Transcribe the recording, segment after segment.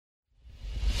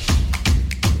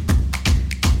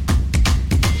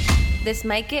This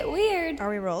might get weird. Are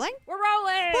we rolling? We're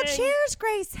rolling. Well, cheers,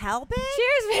 Grace Helbig.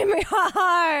 Cheers, Mary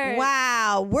Hart.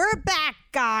 Wow, we're back,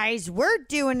 guys. We're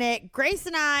doing it. Grace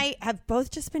and I have both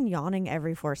just been yawning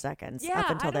every 4 seconds up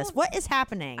until this. What is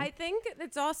happening? I think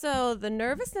it's also the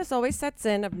nervousness always sets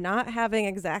in of not having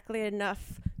exactly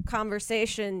enough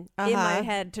conversation in my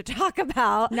head to talk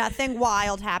about. Nothing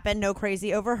wild happened. No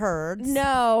crazy overheards.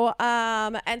 No.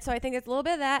 And so I think it's a little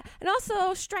bit of that. And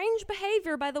also strange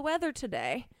behavior by the weather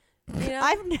today. You know?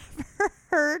 I've never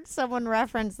heard someone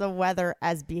reference the weather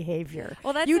as behavior.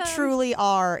 Well, that's you truly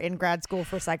are in grad school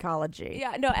for psychology.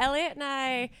 Yeah, no, Elliot and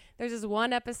I, there's this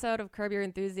one episode of Curb Your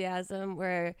Enthusiasm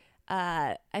where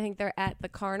I think they're at the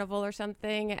carnival or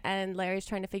something, and Larry's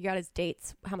trying to figure out his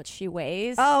dates, how much she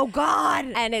weighs. Oh,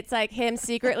 God. And it's like him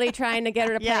secretly trying to get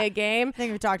her to play a game. I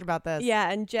think we've talked about this.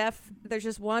 Yeah, and Jeff, there's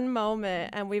just one moment,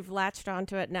 and we've latched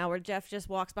onto it now, where Jeff just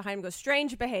walks behind him and goes,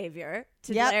 strange behavior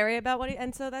to Larry about what he,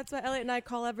 and so that's what Elliot and I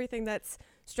call everything that's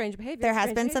strange behavior. There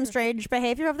has been some strange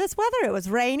behavior of this weather. It was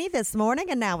rainy this morning,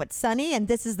 and now it's sunny, and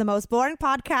this is the most boring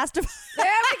podcast of... There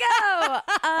we go.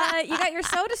 You got your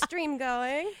soda stream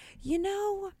going. You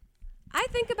know, I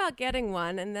think about getting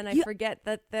one, and then I forget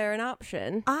that they're an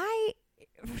option.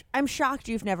 I'm shocked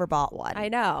you've never bought one. I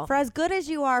know. For as good as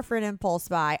you are for an impulse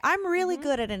buy, I'm really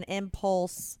good at an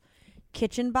impulse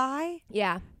kitchen buy.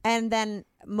 Yeah. And then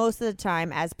most of the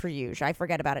time, as per usual, I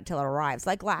forget about it till it arrives.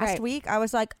 Like last week, I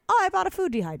was like, oh, I bought a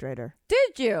food dehydrator.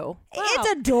 Did you? Wow.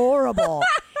 It's adorable.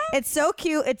 It's so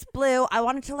cute. It's blue. I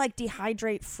wanted to like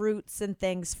dehydrate fruits and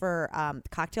things for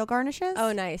cocktail garnishes.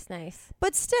 Oh, nice.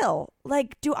 But still,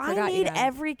 like, do I need that.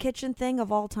 every kitchen thing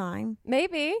of all time?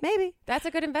 Maybe. That's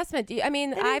a good investment.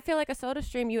 I feel like a soda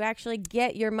stream, you actually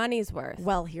get your money's worth.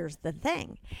 Well, here's the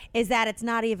thing, is that it's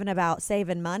not even about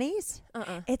saving monies.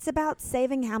 It's about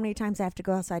saving how many times I have to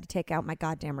go outside to take out my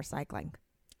goddamn recycling.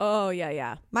 Oh,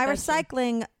 yeah. My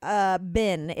recycling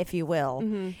bin, if you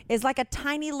will, is like a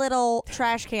tiny little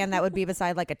trash can that would be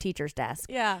beside like a teacher's desk.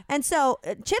 Yeah. And so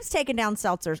Chip's taking down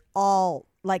seltzers all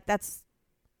like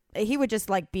he would just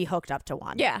like be hooked up to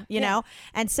one. Yeah. You know?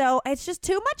 And so it's just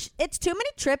too much. It's too many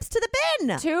trips to the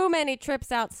bin. Too many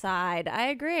trips outside. I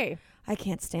agree. I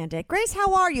can't stand it. Grace,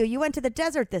 how are you? You went to the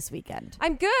desert this weekend.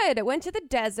 I'm good. I went to the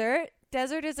desert.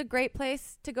 Desert is a great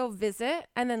place to go visit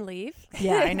and then leave.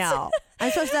 Yeah, I know. I'm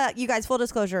supposed to, you guys, full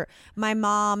disclosure, my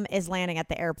mom is landing at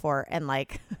the airport and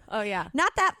like, oh yeah,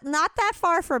 not that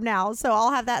far from now. So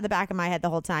I'll have that in the back of my head the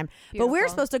whole time. Beautiful. But we're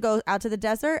supposed to go out to the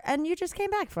desert and you just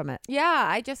came back from it. Yeah,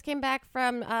 I just came back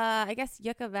from, I guess,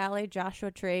 Yucca Valley,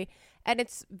 Joshua Tree. And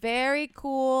it's very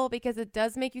cool because it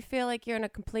does make you feel like you're in a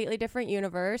completely different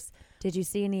universe. Did you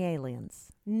see any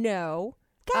aliens? No.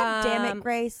 God damn it,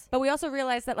 Grace. But we also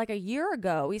realized that like a year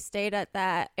ago, we stayed at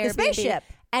that Airbnb. The spaceship.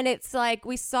 And it's like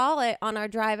we saw it on our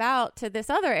drive out to this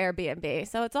other Airbnb.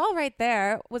 So it's all right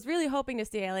there. Was really hoping to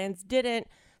see aliens. Didn't.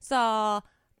 Saw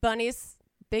bunnies,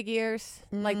 big ears,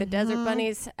 like the desert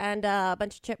bunnies, and a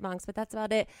bunch of chipmunks. But that's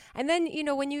about it. And then,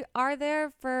 when you are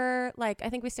there for like, I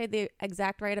think we stayed the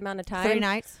exact right amount of time. 3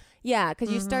 nights? Yeah,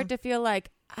 because you start to feel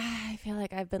like, I feel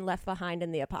like I've been left behind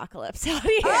in the apocalypse out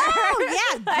here.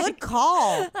 Oh, yeah. Good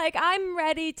call. Like, I'm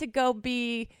ready to go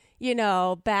be,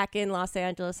 back in Los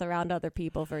Angeles around other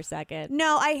people for a second.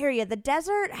 No, I hear you. The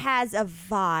desert has a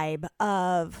vibe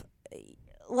of...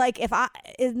 like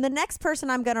the next person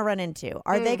I'm going to run into,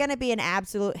 are they going to be an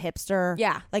absolute hipster?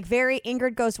 Yeah. Like very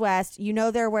Ingrid Goes West.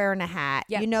 They're wearing a hat.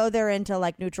 Yep. They're into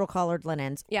like neutral colored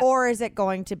linens. Yep. Or is it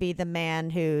going to be the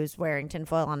man who's wearing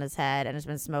tinfoil on his head and has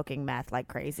been smoking meth like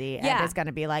crazy and is going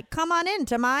to be like, come on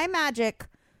into my magic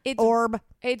orb?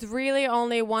 It's really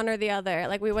only one or the other.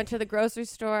 Like we went to the grocery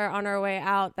store on our way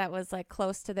out that was like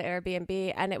close to the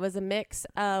Airbnb, and it was a mix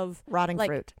of rotting like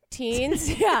fruit.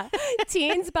 Teens,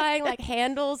 teens buying like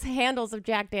handles of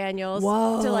Jack Daniels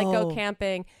Whoa. to like go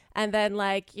camping, and then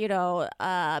like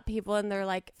people in their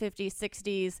like 50s,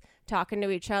 60s talking to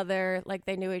each other like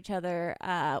they knew each other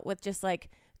with just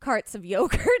like carts of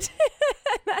yogurt.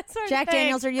 That sort Jack of thing.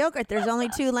 Daniels or yogurt. There's only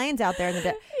 2 lanes out there in the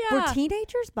Yeah. Were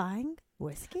teenagers buying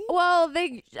whiskey? Well, Were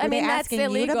that's they asking you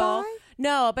to illegal. buy?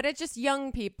 No, but it's just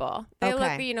young people. They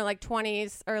Okay. look, like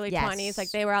 20s, early Yes. 20s,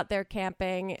 like they were out there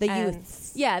camping. The and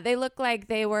youths. Yeah, they look like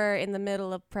they were in the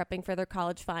middle of prepping for their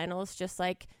college finals, just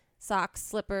like socks,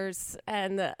 slippers,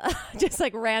 and just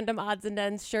like random odds and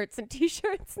ends, shirts and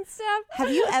T-shirts and stuff.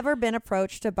 Have you ever been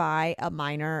approached to buy a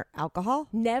minor alcohol?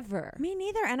 Never. Me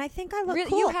neither, and I think I look Really?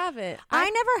 cool. You haven't.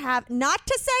 I never have. Not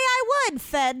to say I would,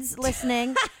 feds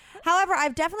listening. However,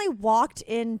 I've definitely walked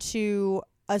into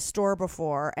a store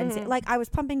before and like I was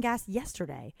pumping gas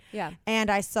yesterday. Yeah. And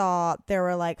I saw there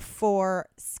were like 4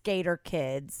 skater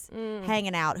kids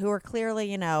hanging out who were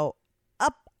clearly,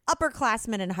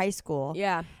 upperclassmen in high school.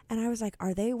 Yeah. And I was like,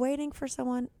 are they waiting for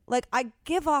someone? Like, I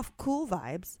give off cool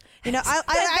vibes. You know,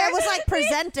 I was like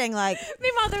presenting like,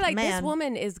 Meanwhile, they're like, this Man.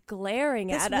 woman is glaring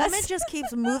this at woman us. just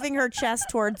keeps moving her chest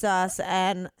towards us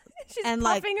and She's and,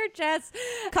 like, puffing her chest.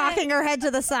 cocking her head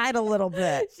to the side a little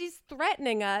bit. She's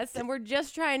threatening us, and we're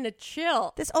just trying to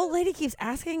chill. This old lady keeps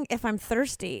asking if I'm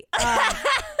thirsty.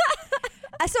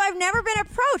 So I've never been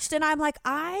approached, and I'm like,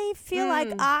 I feel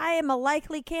like I am a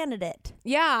likely candidate.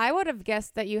 Yeah, I would have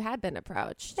guessed that you had been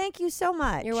approached. Thank you so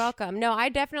much. You're welcome. No, I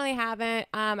definitely haven't.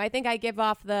 I think I give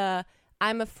off the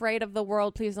I'm afraid of the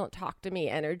world, please don't talk to me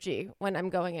energy when I'm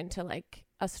going into like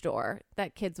a store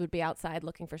that kids would be outside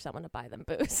looking for someone to buy them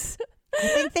booze. I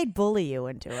think they'd bully you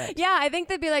into it. Yeah, I think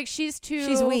they'd be like, she's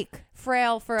weak.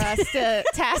 frail for us to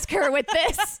task her with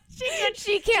this.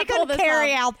 She can't pull this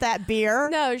carry off. out that beer.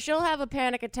 No, she'll have a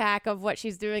panic attack of what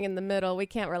she's doing in the middle. We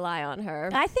can't rely on her.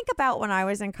 I think about when I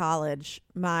was in college,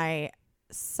 my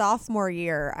sophomore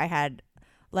year, I had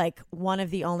like one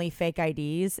of the only fake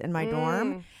IDs in my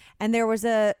dorm. And there was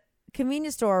a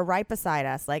convenience store right beside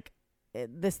us, like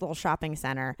this little shopping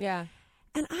center. Yeah.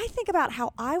 And I think about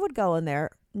how I would go in there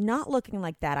not looking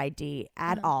like that ID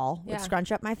at all, would Yeah.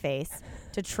 scrunch up my face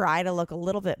to try to look a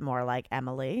little bit more like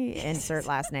Emily, insert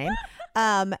last name.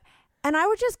 And I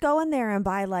would just go in there and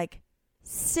buy like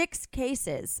 6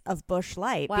 cases of Busch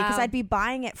Light because Wow. I'd be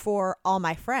buying it for all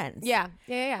my friends. Yeah.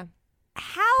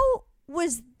 How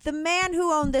was the man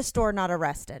who owned this store not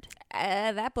arrested?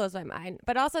 That blows my mind.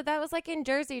 But also, that was like in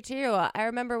Jersey, too. I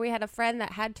remember we had a friend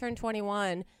that had turned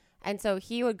 21. And so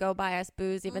he would go buy us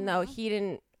booze, even though he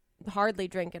didn't hardly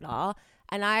drink at all.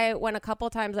 And I went a couple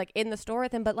times like in the store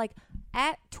with him. But like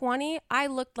at 20, I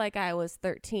looked like I was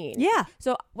 13. Yeah.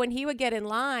 So when he would get in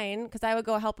line, because I would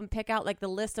go help him pick out like the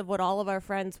list of what all of our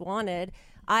friends wanted,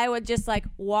 I would just like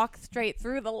walk straight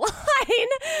through the line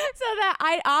so that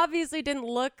I obviously didn't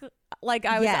look like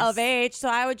I was Yes. of age. So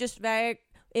I would just very,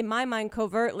 in my mind,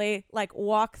 covertly like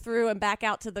walk through and back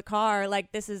out to the car.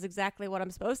 Like, this is exactly what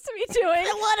I'm supposed to be doing.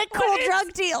 What a cool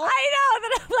drug deal. I know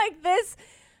that I'm like this.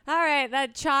 All right,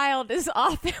 that child is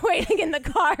off waiting in the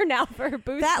car now for her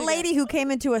booze. That to lady who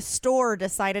came into a store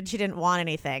decided she didn't want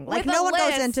anything. Like, With a no one goes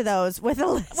list. into those with a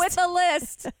list. get with a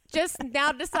list. Just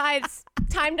now decides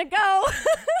time to go.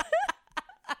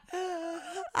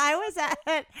 I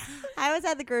was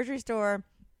at the grocery store.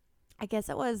 I guess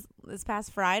it was this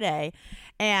past Friday,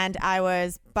 and I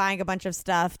was buying a bunch of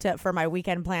stuff for my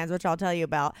weekend plans, which I'll tell you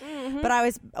about. Mm-hmm.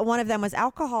 But one of them was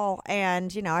alcohol,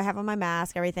 and you know I have on my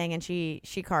mask, everything, and she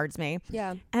cards me.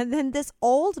 Yeah. And then this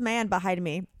old man behind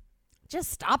me just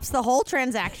stops the whole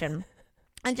transaction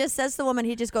and just says to the woman,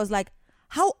 he just goes like,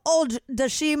 "How old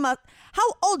she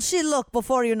look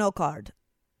before you no card?"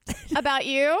 About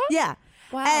you? Yeah.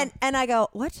 Wow. And I go,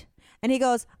 "What?" And he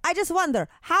goes, "I just wonder,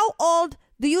 how old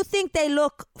do you think they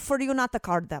look for you not to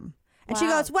card them?" And she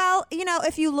Wow. goes, "Well, you know,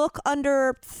 if you look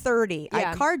under 30,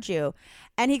 Yeah. I card you."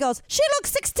 And he goes, "She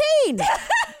looks 16."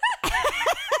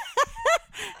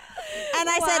 And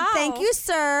I said, Wow. "Thank you,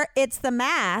 sir. It's the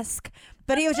mask."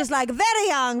 But he was just like, "Very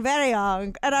young, very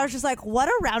young." And I was just like, what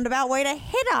a roundabout way to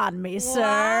hit on me, sir.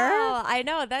 Wow. I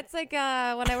know. That's like when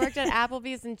I worked at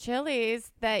Applebee's and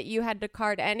Chili's, that you had to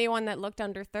card anyone that looked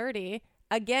under 30.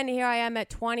 Again, here I am at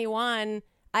 21.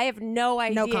 I have no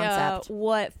idea concept.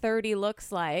 what 30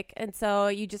 looks like. And so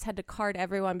you just had to card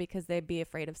everyone because they'd be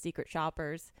afraid of secret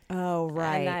shoppers. Oh,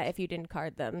 right. And that if you didn't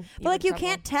card them. But like you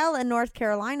can't tell in North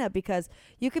Carolina because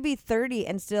you could be 30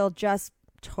 and still just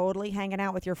totally hanging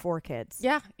out with your 4 kids.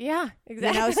 Yeah, exactly.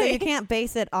 You know, so you can't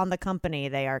base it on the company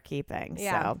they are keeping.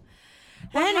 Yeah. So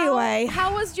Well, anyway,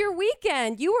 how was your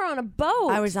weekend? You were on a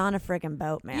boat. I was on a friggin'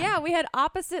 boat, man. Yeah, we had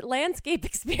opposite landscape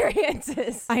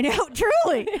experiences. I know,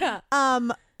 truly. Yeah.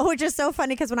 Which is so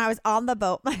funny because when I was on the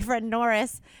boat, my friend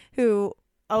Norris, who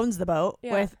owns the boat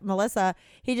Yeah. with Melissa,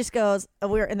 he just goes, we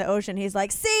were in the ocean. He's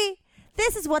like, "See,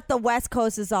 this is what the West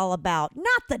Coast is all about,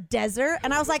 not the desert."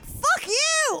 And I was like, "Fuck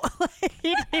you."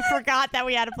 he forgot that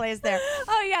we had a place there.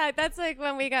 Oh, yeah. That's like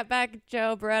when we got back,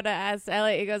 Joe Beretta asked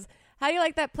Elliot, he goes, "How do you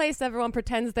like that place everyone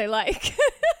pretends they like?"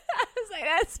 I was like,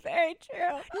 that's very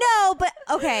true. No, but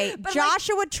okay, But, like,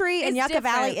 Joshua Tree and it's Yucca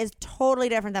Valley different. is totally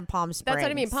different than Palm Springs. That's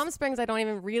what I mean. Palm Springs, I don't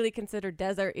even really consider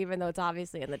desert, even though it's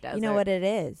obviously in the desert. You know what it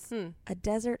is? A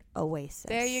desert oasis.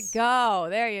 There you go.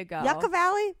 There you go. Yucca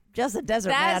Valley, just a desert,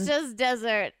 That's man. just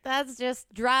desert. That's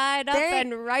just dried up There-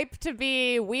 and ripe to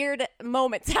be weird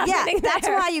moments Yeah, happening that's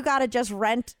there. why you got to just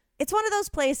rent. It's one of those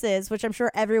places, which I'm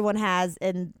sure everyone has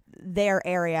in their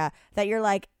area, that you're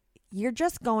like, you're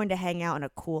just going to hang out in a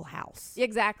cool house.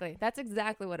 Exactly. That's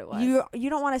exactly what it was. You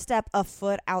don't want to step a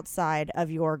foot outside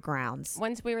of your grounds.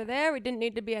 Once we were there, we didn't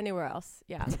need to be anywhere else.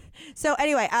 Yeah. So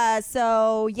anyway,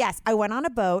 so yes, I went on a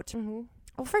boat. Mm-hmm.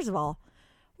 Well, first of all,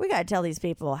 we got to tell these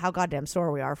people how goddamn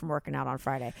sore we are from working out on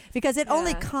Friday because it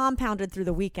only compounded through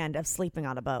the weekend of sleeping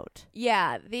on a boat.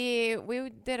 Yeah.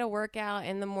 We did a workout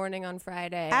in the morning on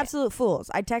Friday. Absolute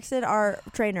fools. I texted our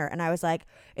trainer and I was like,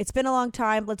 it's been a long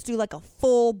time. Let's do like a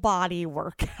full body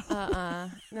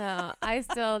workout. No, I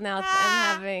still now am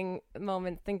having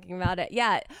moments thinking about it.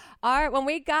 Yeah. When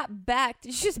we got back,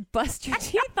 did you just bust your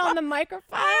teeth on the microphone?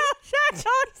 I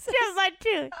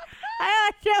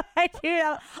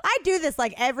do this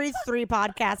like every 3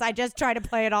 podcasts. I just try to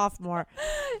play it off more.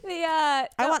 Yeah.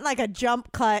 I want like a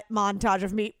jump cut montage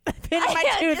of me hitting my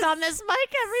tooth on this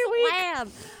mic every week.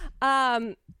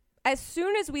 Slam. As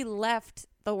soon as we left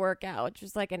the workout, which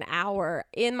was like an hour,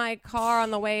 in my car on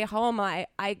the way home, I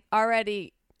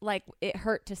already like it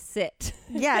hurt to sit.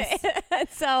 Yes.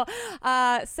 So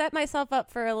set myself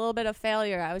up for a little bit of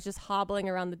failure. I was just hobbling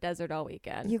around the desert all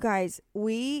weekend. You guys,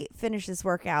 we finished this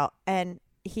workout and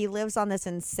he lives on this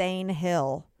insane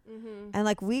hill. Mm-hmm. And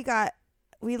like we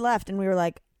left and we were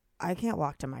like, I can't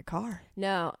walk to my car.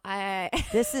 No,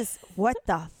 This is what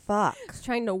the fuck. was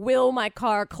trying to will my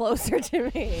car closer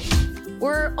to me.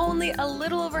 We're only a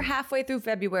little over halfway through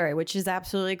February, which is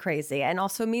absolutely crazy, and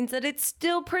also means that it's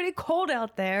still pretty cold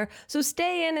out there. So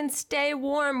stay in and stay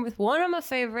warm with one of my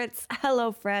favorites,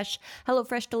 HelloFresh.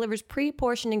 HelloFresh delivers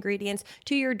pre-portioned ingredients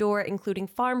to your door, including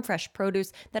farm fresh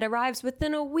produce that arrives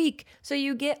within a week. So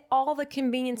you get all the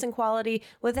convenience and quality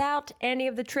without any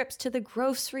of the trips to the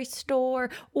grocery store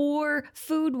or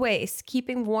food waste.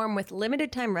 Keeping warm with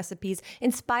limited time recipes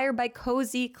inspired by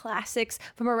cozy classics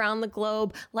from around the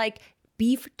globe, like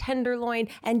beef tenderloin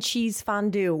and cheese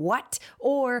fondue. What?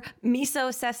 Or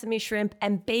miso sesame shrimp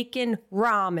and bacon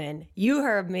ramen. You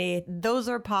heard me. Those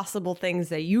are possible things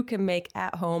that you can make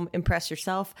at home, impress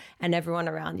yourself and everyone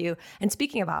around you. And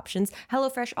speaking of options,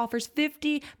 HelloFresh offers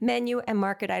 50 menu and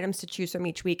market items to choose from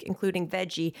each week, including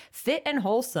veggie, fit and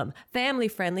wholesome,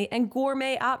 family-friendly, and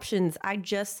gourmet options. I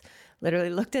just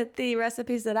literally looked at the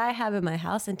recipes that I have in my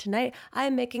house, and tonight I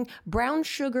am making brown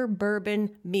sugar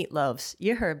bourbon meatloaves.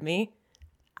 You heard me.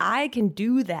 I can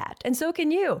do that. And so can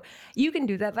you. You can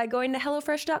do that by going to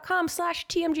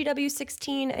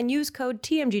HelloFresh.com/TMGW16 and use code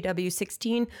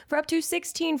TMGW16 for up to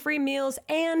 16 free meals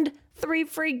and 3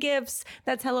 free gifts.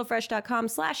 That's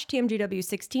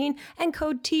HelloFresh.com/TMGW16 and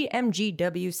code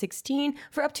TMGW16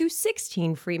 for up to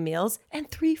 16 free meals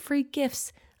and 3 free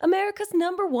gifts. America's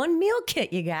 #1 meal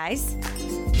kit, you guys.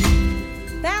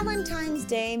 Valentine's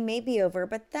Day may be over,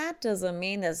 but that doesn't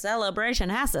mean the celebration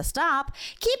has to stop.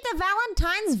 Keep the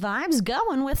Valentine's vibes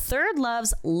going with Third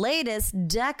Love's latest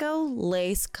Deco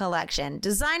Lace collection,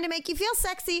 designed to make you feel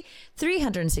sexy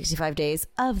 365 days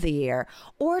of the year.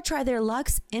 Or try their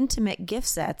luxe intimate gift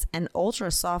sets and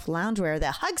ultra soft loungewear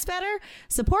that hugs better,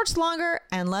 supports longer,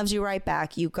 and loves you right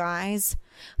back, you guys.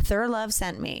 Third Love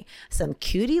sent me some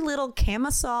cutie little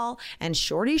camisole and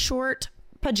shorty short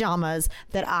pajamas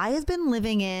that I have been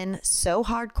living in so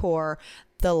hardcore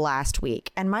the last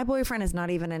week. And my boyfriend is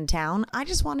not even in town. I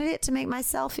just wanted it to make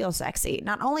myself feel sexy.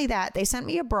 Not only that, they sent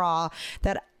me a bra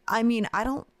that, I mean, I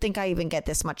don't think I even get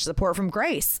this much support from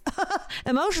Grace.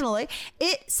 Emotionally,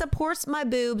 it supports my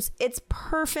boobs. It's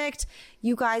perfect.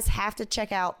 You guys have to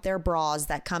check out their bras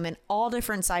that come in all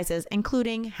different sizes,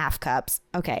 including half cups.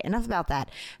 Okay, enough about that.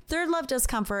 Third Love does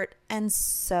comfort, and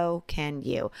so can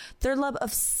you. Third Love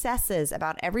obsesses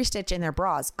about every stitch in their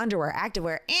bras, underwear,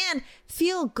 activewear, and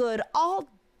feel good all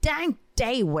dang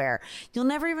day wear. You'll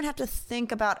never even have to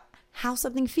think about how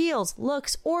something feels,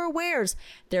 looks, or wears.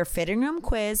 Their fitting room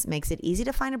quiz makes it easy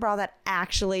to find a bra that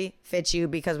actually fits you,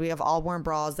 because we have all worn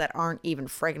bras that aren't even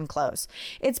friggin' close.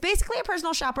 It's basically a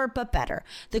personal shopper, but better.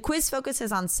 The quiz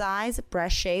focuses on size,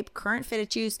 breast shape, current fit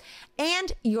issues,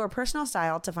 and your personal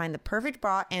style to find the perfect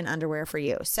bra and underwear for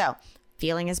you. So,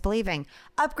 feeling is believing.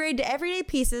 Upgrade to everyday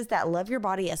pieces that love your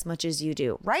body as much as you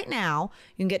do. Right now,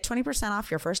 you can get 20% off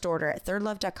your first order at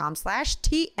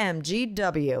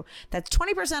thirdlove.com/TMGW. That's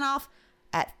 20% off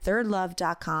at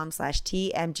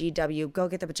thirdlove.com/TMGW. Go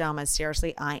get the pajamas.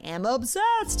 Seriously, I am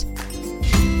obsessed.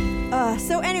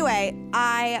 So anyway,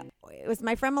 it was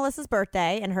my friend Melissa's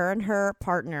birthday, and her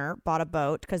partner bought a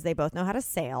boat because they both know how to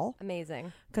sail,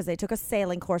 Amazing. because they took a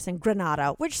sailing course in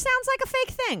Granada, which sounds like a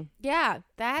fake thing. Yeah,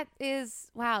 that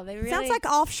is, wow. They really. Sounds like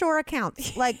offshore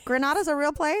accounts. Like Granada's a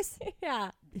real place?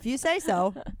 Yeah. If you say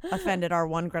so. Offended our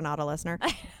one Granada listener.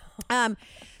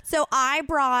 So I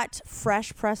brought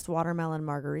fresh pressed watermelon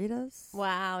margaritas.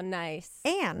 Wow, nice.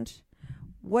 And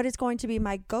what is going to be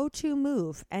my go-to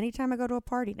move anytime I go to a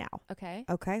party now. Okay.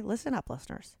 Okay, listen up,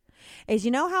 listeners. Is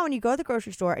you know how when you go to the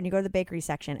grocery store and you go to the bakery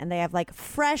section and they have like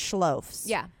fresh loaves?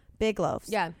 Yeah. Big loaves.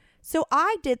 Yeah. So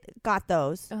I got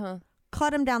those, Uh-huh.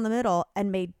 cut them down the middle,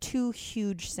 and made 2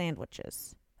 huge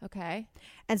sandwiches. Okay.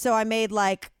 And so I made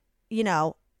like,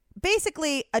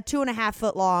 basically a 2.5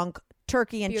 foot long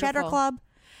turkey and cheddar Beautiful. club,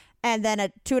 and then a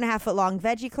 2.5 foot long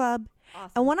veggie club.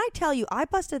 Awesome. And when I tell you, I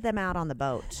busted them out on the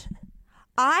boat.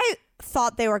 I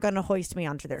thought they were going to hoist me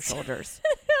onto their shoulders.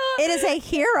 It is a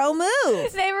hero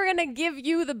move. They were gonna give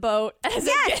you the boat as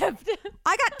Yes. a gift.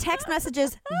 I got text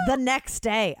messages the next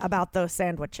day about those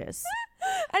sandwiches.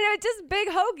 And they're just big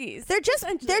hoagies. They're just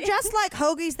essentially. like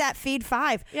hoagies that feed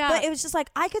 5. Yeah. But it was just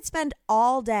like I could spend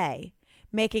all day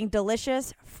making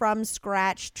delicious from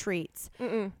scratch treats.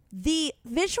 The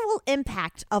visual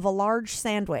impact of a large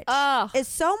sandwich Ugh. is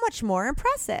so much more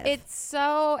impressive. It's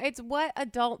what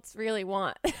adults really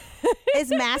want. It's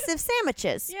massive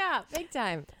sandwiches. Yeah, big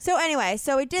time. So anyway,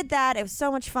 so we did that. It was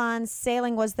so much fun.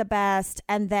 Sailing was the best.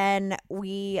 And then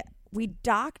we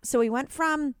docked. So we went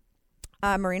from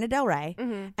Marina Del Rey,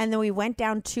 and then we went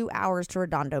down 2 hours to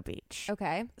Redondo Beach.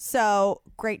 Okay. So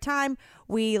great time.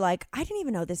 I didn't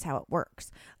even know this how it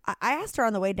works. I asked her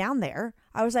on the way down there.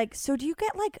 I was like, so do you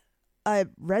get like a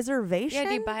reservation? Yeah,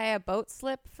 do you buy a boat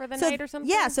slip for the So- night or something?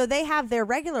 Yeah, so they have their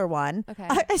regular one. Okay.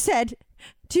 I said,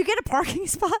 do you get a parking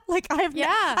spot? Like Yeah.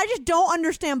 I just don't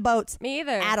understand boats Me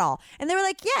either. at all. And they were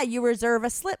like, yeah, you reserve a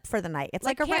slip for the night. It's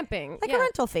Like like, camping, like yeah. a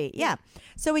rental fee. Yeah.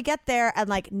 So we get there and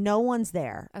like no one's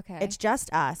there. Okay. It's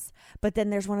just us. But then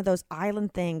there's one of those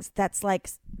island things that's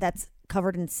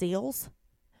covered in seals,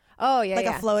 Oh, yeah, like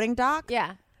yeah. a floating dock.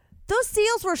 Yeah. Those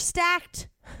seals were stacked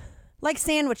like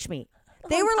sandwich meat.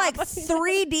 They were like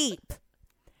 3 deep.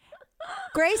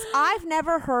 Grace, I've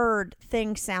never heard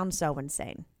things sound so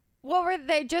insane. What were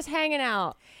they just hanging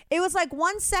out? It was like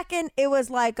 1 second, it was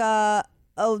like, they're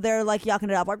like yucking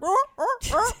it up. Like,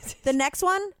 the next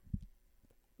one,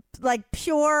 like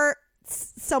pure,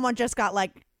 someone just got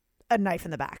like a knife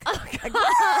in the back. Like,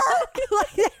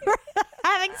 like they were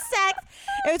having sex.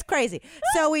 It was crazy.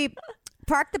 So we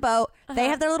parked the boat. They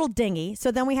have their little dinghy.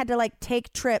 So then we had to like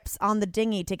take trips on the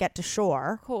dinghy to get to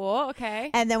shore. Cool. Okay.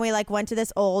 And then we like went to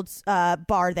this old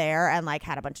bar there and like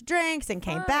had a bunch of drinks and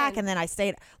came back. Fun. And then I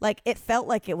stayed like it felt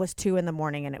like it was 2 a.m.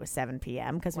 and it was 7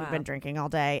 p.m. because we've Wow. been drinking all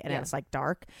day and Yeah. it was like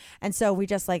dark. And so we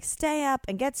just like stay up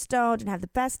and get stoned and have the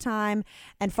best time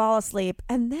and fall asleep.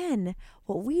 And then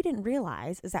what we didn't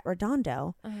realize is at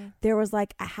Redondo there was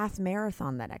like a half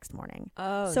marathon the next morning.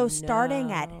 Oh, So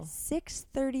starting at no.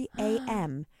 6:30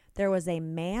 a.m. there was a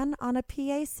man on a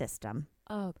PA system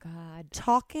Oh, God.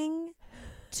 talking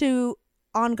to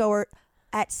ongoer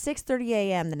at 6:30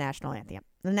 a.m. the national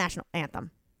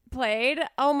anthem. Played?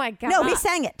 Oh, my God. No, he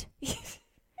sang it.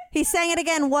 He sang it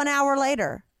again 1 hour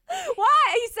later. Why?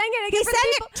 He sang it again He for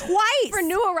sang the people, it twice. for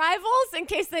new arrivals in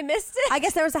case they missed it? I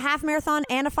guess there was a half marathon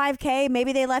and a 5K.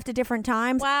 Maybe they left at different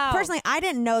times. Wow. Personally, I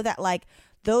didn't know that like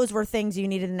those were things you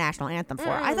needed a national anthem for.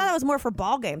 I thought it was more for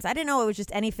ball games. I didn't know it was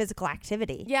just any physical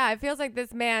activity. Yeah, it feels like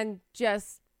this man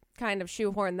just kind of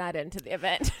shoehorned that into the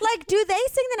event. Like, do they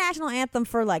sing the national anthem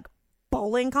for like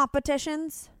bowling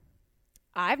competitions?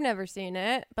 I've never seen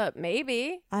it, but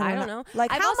maybe. I don't know.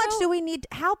 Like, I've how much also- do we need?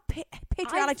 How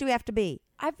patriotic do we have to be?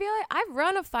 I feel like I've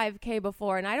run a 5K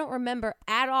before, and I don't remember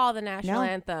at all the national No.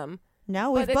 anthem.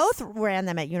 No, But we it's- both ran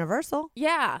them at Universal.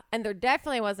 Yeah, and there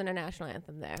definitely wasn't a national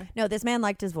anthem there. No, this man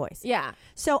liked his voice. Yeah.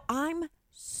 So I'm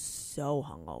so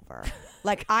hungover.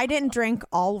 Like I didn't drink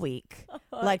all week.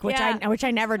 Like which Yeah.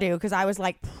 I never do because I was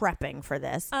like prepping for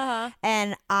this. Uh-huh.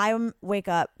 And I wake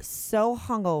up so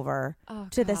hungover Oh,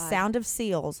 to the God. sound of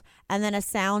seals and then a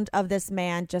sound of this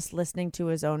man just listening to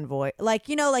his own voice. Like,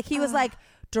 like he was like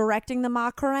directing the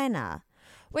Macarena.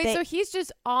 Wait, They- so he's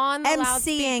just on the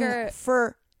emceeing loudspeaker.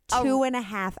 for Oh.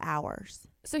 2.5 hours.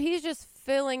 So he's just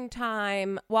filling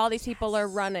time while these people are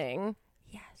running.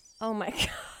 Yes. Oh, my God.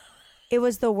 It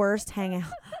was the worst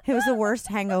hangout. It was the worst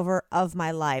hangover of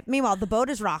my life. Meanwhile, the boat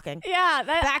is rocking. Yeah.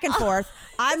 That, Back and forth.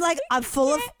 I'm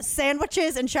full of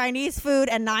sandwiches and Chinese food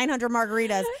and 900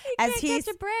 margaritas. As Can't he's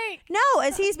catch a break. no,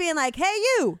 as he's being like, "Hey,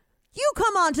 you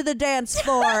come onto the dance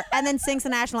floor," and then sings the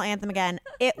national anthem again.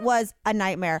 It was a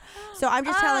nightmare. So I'm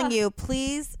just telling you,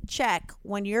 please check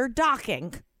when you're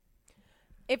docking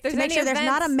If there's to make any sure there's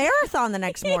not a events- marathon the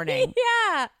next morning.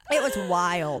 Yeah. It was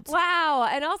wild. Wow.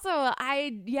 And also,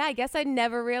 I guess I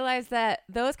never realized that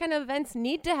those kind of events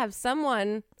need to have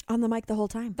someone On the mic the whole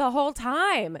time. the whole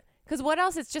time. Because what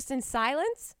else? It's just in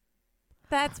silence?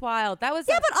 That's wild. That was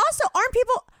Yeah, but also aren't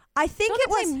people? I think don't it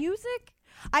they play was. music?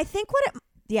 I think what it.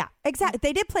 Yeah, exactly.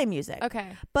 They did play music. Okay.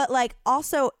 But like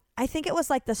also, I think it was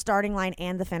like the starting line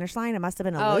and the finish line. It must have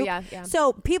been a Oh, loop. yeah, yeah.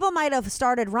 So people might have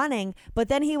started running, but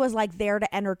then he was like there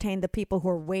to entertain the people who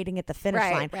are waiting at the finish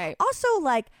Right, line. right. Also,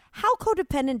 like, how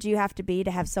codependent do you have to be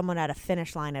to have someone at a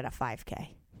finish line at a 5K?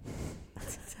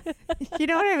 You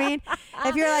know what I mean?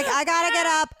 If you're like, I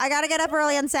gotta get up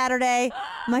early on Saturday.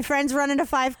 My friend's running a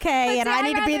 5K, and see, I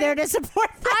need to be there to support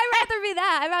them. I'd rather be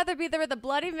that. I'd rather be there with a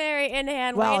Bloody Mary in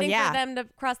hand, Well, waiting yeah. for them to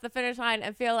cross the finish line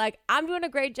and feel like I'm doing a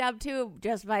great job too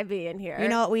just by being here. You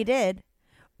know what we did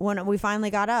when we finally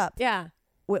got up? Yeah.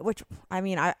 Which I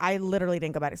mean, I literally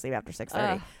didn't go back to sleep after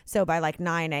 6:30. Ugh. So by like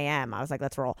 9 a.m., I was like,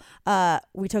 let's roll.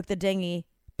 We took the dinghy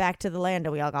back to the land,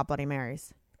 and we all got Bloody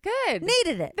Marys. Good.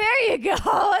 Needed it. There you go.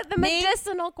 The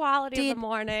medicinal quality of Did the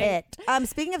morning. it.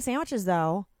 Speaking of sandwiches,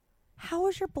 though, how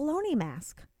was your bologna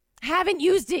mask? Haven't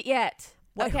used it yet.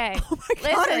 Okay. Oh my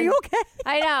God, are Listen, you okay?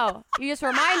 I know. You just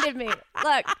reminded me.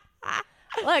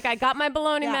 Look, I got my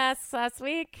bologna Yeah. masks last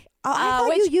week. Oh, I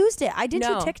thought you used it. Didn't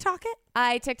No. you TikTok it?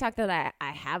 I TikTok that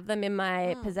I have them in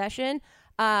my possession.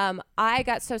 I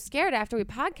got so scared after we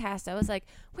podcast. I was like,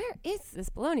 where is this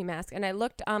bologna mask? And I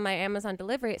looked on my Amazon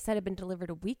delivery. It said it had been delivered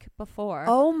a week before.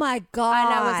 Oh my God.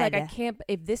 And I was like, I can't,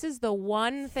 if this is the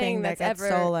one thing that that's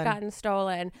gets ever stolen. gotten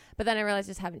stolen. But then I realized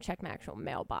I just haven't checked my actual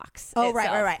mailbox. Oh,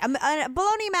 itself. right. A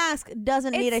bologna mask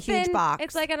doesn't need a It's huge thin. box.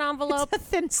 It's like an envelope. It's a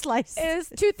thin slice. It's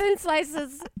 2 thin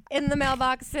slices in the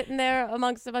mailbox sitting there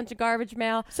amongst a bunch of garbage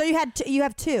mail. So you have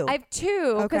two. I have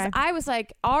 2 because Okay. I was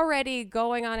like already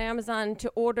going on Amazon to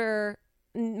order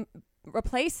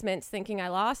replacements thinking I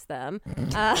lost them.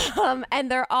 And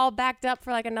they're all backed up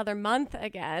for like another month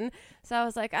again. So I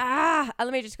was like,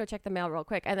 let me just go check the mail real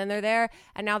quick. And then they're there.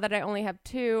 And now that I only have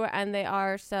 2 and they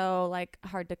are so like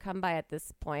hard to come by at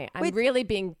this point, I'm Wait. really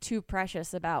being too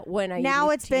precious about when I now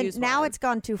need it's to been use now one. it's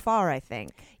gone too far, I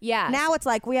think. Yeah. Now it's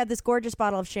like we have this gorgeous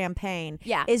bottle of champagne.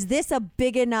 Yeah. Is this a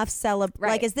big enough Right.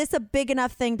 Like, is this a big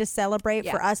enough thing to celebrate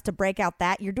Yeah. for us to break out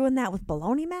that? You're doing that with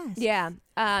bologna mask. Yeah.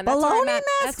 That's Bologna where I'm at.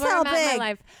 masks, That's where how I'm at in big? my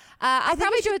life. I'll think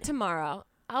probably you do it tomorrow.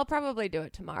 I'll probably do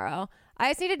it tomorrow.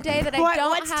 I just need a day that I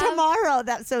What's have. tomorrow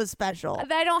that's so special?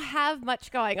 That I don't have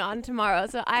much going on tomorrow,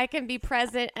 so I can be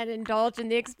present and indulge in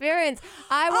the experience.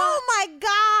 Oh my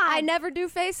God. I never do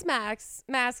face masks,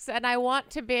 and I want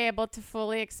to be able to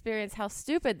fully experience how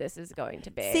stupid this is going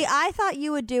to be. See, I thought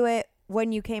you would do it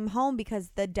when you came home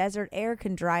because the desert air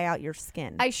can dry out your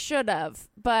skin. I should have,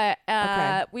 but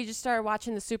Okay. we just started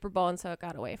watching the Super Bowl, and so it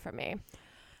got away from me.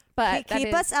 But that Keep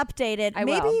is- us updated. I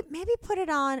maybe will. maybe put it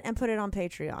on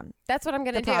Patreon. That's what I'm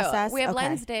going to The do. process? We have Okay.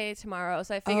 Lens Day tomorrow,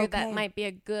 so I figured Okay. that might be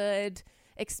a good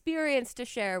experience to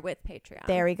share with Patreon.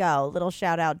 There we go. Little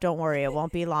shout out. Don't worry, it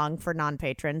won't be long for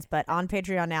non-patrons, but on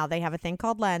Patreon now they have a thing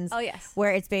called Lens. Oh, yes.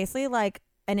 Where it's basically like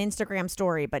an Instagram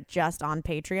story, but just on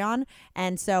Patreon.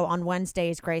 And so on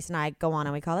Wednesdays, Grace and I go on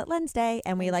and we call it Lens Day,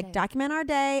 and we like document our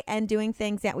day and doing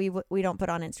things that we don't put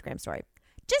on Instagram story.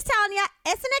 Just telling you,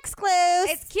 it's an exclusive.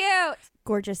 It's cute.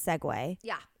 Gorgeous segue.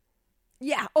 Yeah.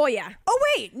 Yeah. Oh, yeah. Oh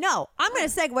wait, no, I'm going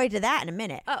to segue to that in a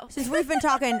minute. Oh. Since we've been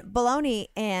talking bologna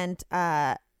and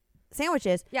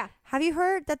sandwiches. Yeah. Have you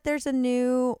heard that there's a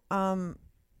new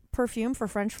perfume for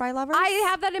French fry lovers? I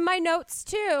have that in my notes,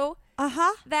 too.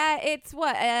 Uh-huh. That it's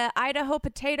what? Idaho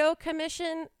Potato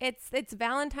Commission. It's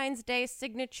Valentine's Day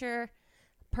signature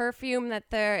perfume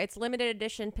it's limited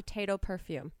edition potato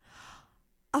perfume.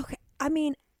 Okay. I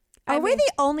mean, are we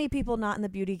the only people not in the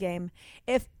beauty game?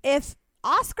 If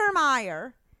Oscar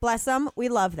Mayer, bless them, we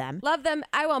love them. Love them.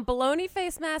 I want bologna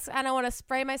face masks and I want to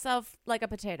spray myself like a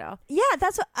potato. Yeah,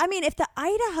 that's what I mean. If the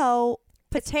Idaho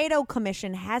Potato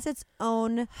Commission has its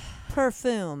own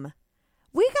perfume,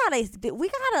 we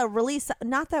gotta release.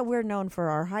 Not that we're known for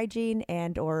our hygiene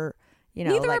and or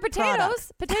Neither like are potatoes.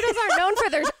 products. Potatoes aren't known for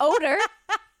their odor.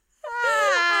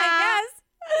 I guess.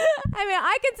 I mean,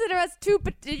 I consider us two.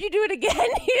 Did you do it again?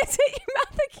 You just hit your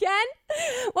mouth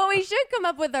again? Well, we should come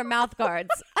up with our mouth guards.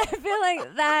 I feel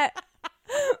like that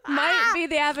might be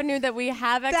the avenue that we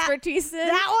have expertise in.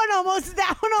 That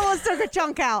one almost took a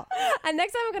chunk out. And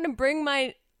next time I'm going to bring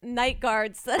my night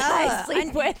guards that I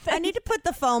sleep with. I need to put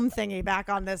the foam thingy back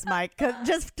on this mic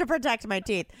just to protect my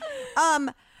teeth.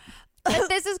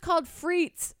 This is called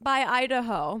Frites by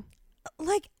Idaho.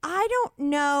 Like, I don't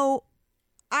know.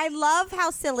 I love how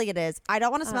silly it is. I don't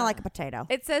want to smell like a potato.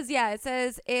 It says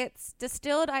it's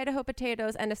distilled Idaho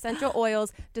potatoes and essential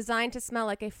oils designed to smell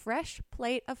like a fresh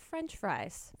plate of French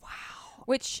fries. Wow.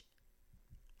 Which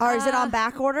Or is it on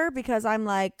back order? Because I'm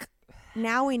like,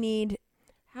 now we need.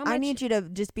 how much? I need you to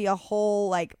just be a whole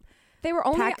like. They were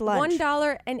only packed lunch.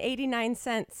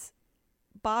 $1.89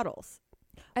 bottles.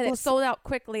 And Well, it sold out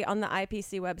quickly on the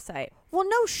IPC website. Well,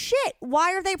 no shit.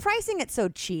 Why are they pricing it so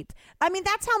cheap? I mean,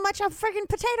 that's how much a freaking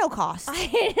potato costs.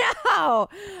 I know.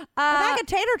 A bag of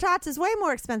tater tots is way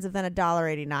more expensive than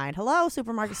 $1.89. Hello,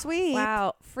 Supermarket Sweep.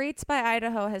 Wow. Frites by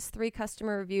Idaho has 3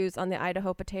 customer reviews on the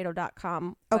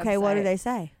idahopotato.com Okay, what do website. they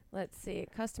say? Let's see.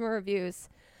 Customer reviews.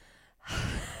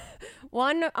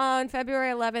 One on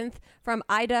February 11th from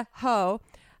Idaho.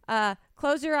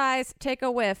 Close your eyes, take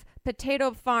a whiff.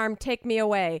 Potato farm, take me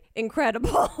away.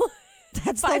 Incredible.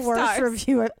 That's 5 the worst stars.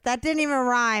 review. That didn't even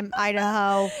rhyme,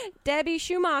 Idaho. Debbie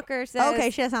Schumacher says, Okay,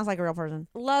 she sounds like a real person.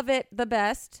 love it, the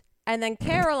best. And then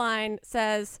Caroline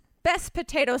says, best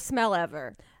potato smell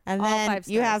ever. And All then 5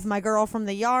 you have stars. my girl from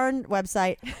the yarn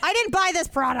website. I didn't buy this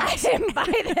product. I didn't buy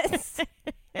this.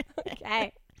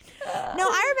 Okay. No,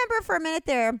 I remember for a minute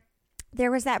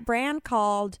there was that brand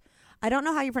called, I don't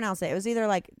know how you pronounce it. It was either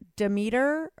like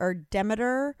Demeter or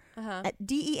Demeter,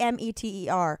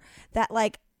 Demeter. That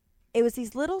like, it was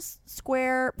these little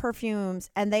square perfumes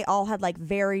and they all had like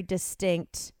very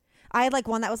distinct. I had like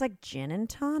one that was like gin and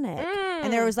tonic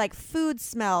and there was like food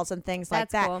smells and things like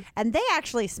That's that. cool. And they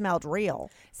actually smelled real.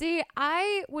 See,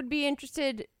 I would be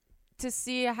interested to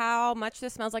see how much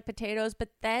this smells like potatoes, but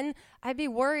then I'd be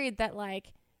worried that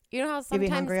like, you know how You'd sometimes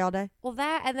be hungry all day. well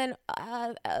that and then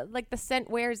like the scent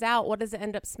wears out. What does it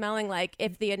end up smelling like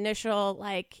if the initial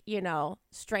like, you know,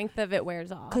 strength of it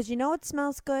wears off? Because you know what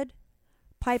smells good?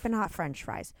 Piping hot French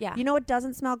fries. Yeah. You know what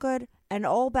doesn't smell good? An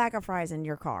old bag of fries in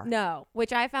your car. No,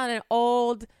 which I found an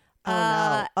old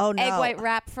Oh, no. egg white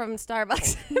wrap from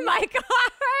Starbucks in my car.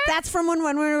 That's from when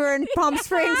we were in Palm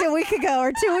Springs a week ago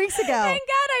or 2 weeks ago. Thank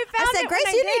God I found I said, it Grace,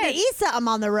 when you I need did. to eat something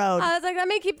on the road. I was like, let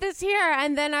me keep this here.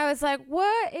 And then I was like,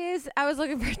 I was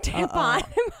looking for a tampon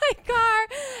in my car.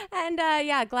 And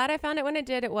yeah, glad I found it when it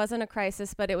did. It wasn't a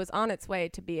crisis, but it was on its way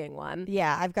to being one.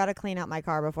 Yeah, I've got to clean out my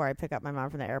car before I pick up my mom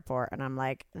from the airport. And I'm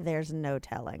like, there's no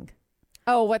telling.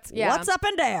 Oh, what's up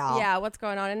and down? Yeah, what's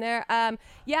going on in there?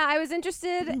 Yeah, I was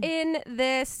interested in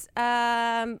this,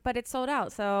 but it sold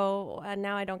out. So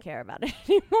now I don't care about it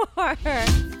anymore.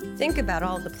 Think about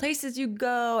all the places you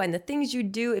go and the things you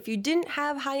do if you didn't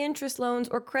have high interest loans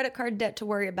or credit card debt to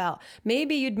worry about.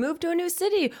 Maybe you'd move to a new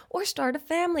city or start a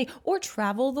family or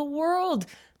travel the world.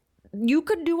 You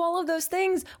could do all of those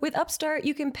things. With Upstart,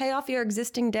 you can pay off your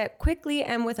existing debt quickly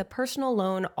and with a personal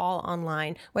loan all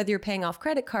online. Whether you're paying off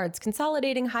credit cards,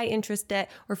 consolidating high interest debt,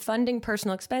 or funding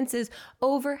personal expenses,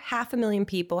 over 500,000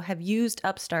 people have used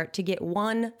Upstart to get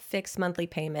one fixed monthly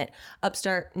payment.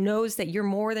 Upstart knows that you're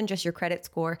more than just your credit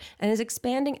score and is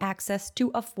expanding access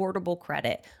to affordable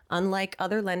credit. Unlike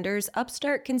other lenders,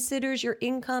 Upstart considers your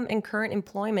income and current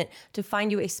employment to find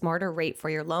you a smarter rate for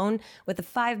your loan. With a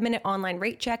 5-minute online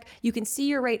rate check, you can see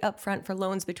your rate upfront for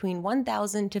loans between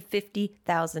 $1,000 to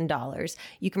 $50,000.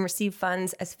 You can receive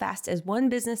funds as fast as 1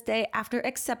 business day after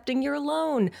accepting your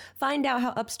loan. Find out how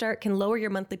Upstart can lower your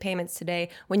monthly payments today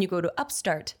when you go to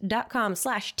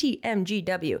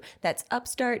upstart.com/TMGW. That's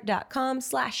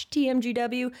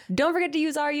upstart.com/TMGW. Don't forget to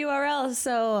use our URL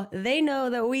so they know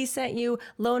that we sent you.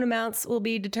 Loan amounts will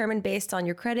be determined based on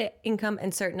your credit, income,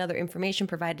 and certain other information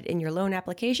provided in your loan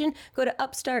application. Go to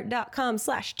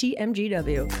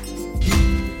upstart.com/TMGW.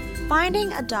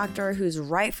 Finding a doctor who's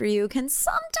right for you can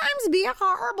sometimes be a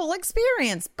horrible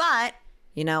experience, but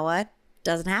you know what?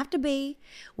 Doesn't have to be.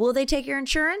 Will they take your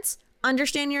insurance,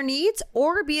 understand your needs,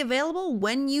 or be available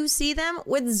when you see them?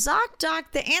 With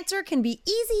ZocDoc, the answer can be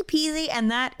easy peasy,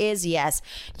 and that is yes.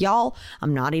 Y'all,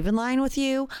 I'm not even lying with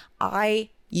you.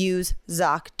 I use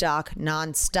ZocDoc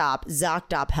nonstop.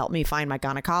 ZocDoc helped me find my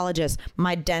gynecologist,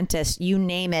 my dentist, you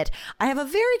name it. I have a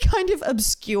very kind of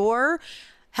obscure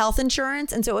health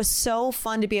insurance, and so it was so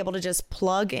fun to be able to just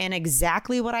plug in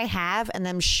exactly what I have and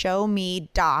then show me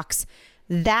docs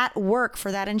that work for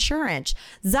that insurance.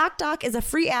 ZocDoc is a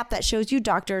free app that shows you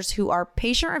doctors who are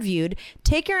patient reviewed,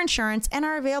 take your insurance, and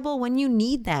are available when you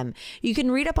need them. You can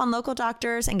read up on local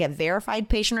doctors and get verified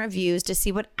patient reviews to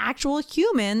see what actual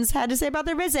humans had to say about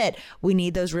their visit. We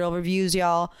need those real reviews,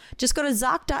 y'all. Just go to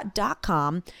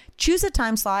ZocDoc.com, choose a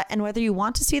time slot, and whether you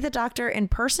want to see the doctor in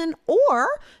person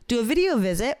or do a video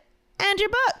visit, and you're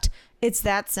booked. It's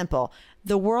that simple.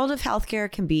 The world of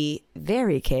healthcare can be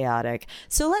very chaotic,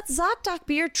 so let ZocDoc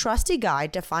be your trusty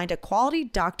guide to find a quality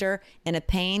doctor in a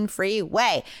pain-free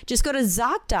way. Just go to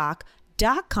ZocDoc.com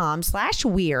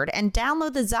ZocDoc.com/weird and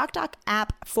download the ZocDoc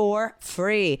app for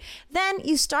free. Then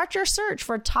you start your search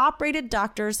for top-rated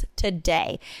doctors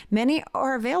today. Many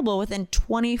are available within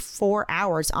 24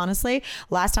 hours. Honestly,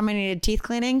 last time I needed teeth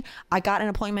cleaning, I got an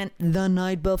appointment the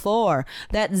night before.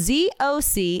 That's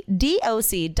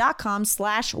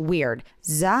ZocDoc.com/weird.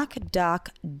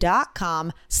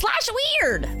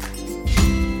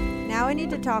 ZocDoc.com/weird. Now I need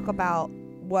to talk about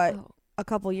what a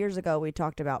couple years ago we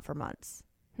talked about for months.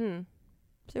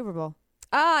 Super Bowl.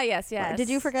 Ah, yes. Did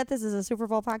you forget this is a Super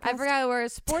Bowl podcast? I forgot we're a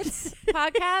sports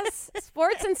podcast,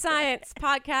 sports and science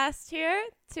podcast here.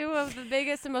 Two of the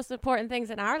biggest and most important things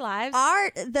in our lives.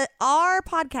 Our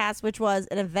podcast, which was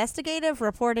an investigative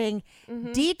reporting,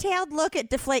 detailed look at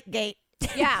Deflategate.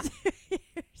 Yeah.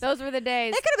 Those were the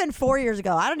days. It could have been 4 years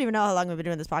ago. I don't even know how long we've been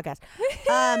doing this podcast.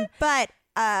 But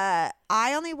I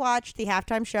only watched the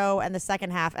halftime show and the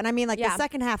second half. And I mean, the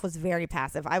second half was very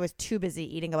passive. I was too busy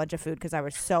eating a bunch of food because I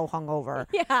was so hungover.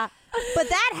 Yeah. But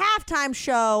that halftime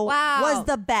show was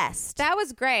the best. That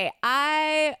was great.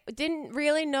 I didn't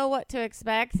really know what to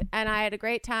expect, and I had a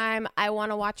great time. I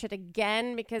want to watch it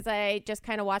again because I just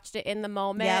kind of watched it in the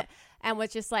moment. Yep. And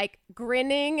was just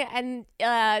grinning and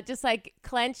just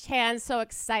clenched hands, so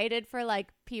excited for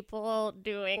people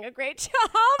doing a great job.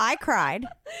 I cried.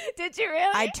 Did you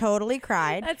really? I totally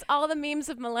cried. That's all the memes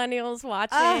of millennials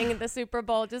watching the Super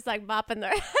Bowl, just bopping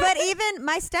their head. But even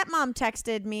my stepmom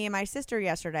texted me and my sister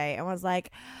yesterday and was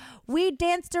like, we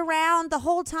danced around the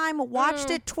whole time, watched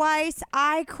it twice.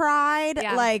 I cried.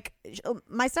 Yeah.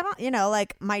 My stepmom,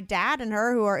 my dad and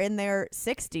her who are in their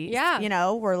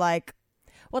 60s, were like,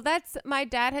 well, my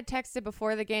dad had texted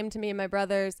before the game to me and my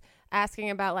brothers asking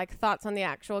about thoughts on the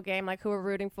actual game, who we're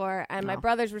rooting for. And my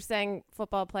brothers were saying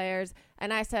football players.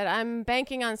 And I said, I'm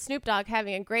banking on Snoop Dogg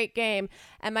having a great game.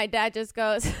 And my dad just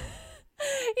goes, he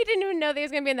didn't even know that he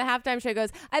was going to be in the halftime show. He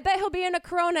goes, I bet he'll be in a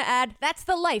Corona ad. That's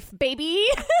the life, baby.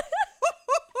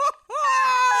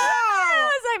 I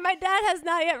was like, my dad has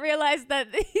not yet realized that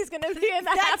he's going to be in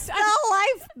the That's halftime. the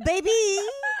life, baby.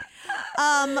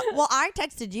 Well, I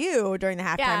texted you during the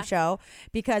halftime show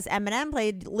because Eminem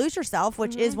played Lose Yourself,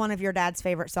 which is one of your dad's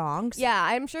favorite songs. Yeah,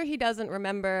 I'm sure he doesn't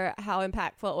remember how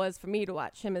impactful it was for me to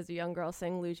watch him as a young girl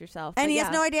sing Lose Yourself. And But he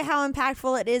has no idea how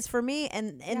impactful it is for me,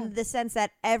 and in the sense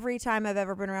that every time I've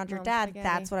ever been around your Mom dad, spaghetti.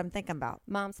 that's what I'm thinking about.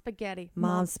 Mom spaghetti.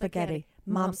 Mom spaghetti.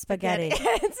 Mom spaghetti.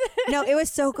 spaghetti. No, it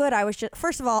was so good. I was just,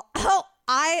 first of all,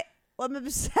 I'm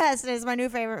obsessed. It's my new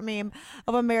favorite meme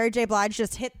of when Mary J. Blige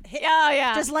just hit Oh,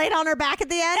 yeah. just laid on her back at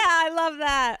the end. Yeah, I love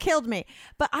that. Killed me.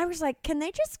 But I was like, can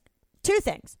they just, two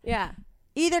things. Yeah.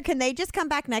 Either can they just come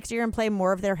back next year and play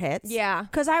more of their hits? Yeah.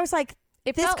 Because I was like,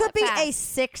 It this felt could be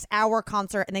fast. a 6-hour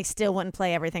concert and they still wouldn't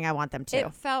play everything I want them to.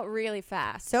 It felt really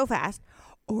fast. So fast.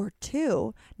 Or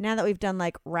two, now that we've done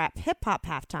rap hip hop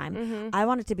halftime, I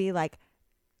want it to be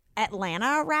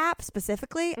Atlanta rap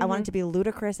specifically. I want it to be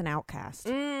Ludacris and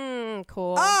Outkast.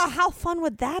 Cool. Oh, how fun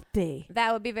would that be?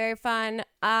 That would be very fun.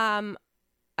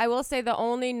 I will say the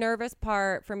only nervous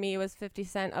part for me was 50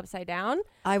 Cent Upside Down.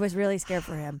 I was really scared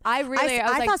for him. I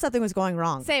I thought something was going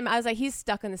wrong. Same. I was like, he's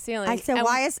stuck in the ceiling. I said, And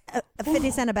why is 50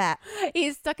 Cent a bat?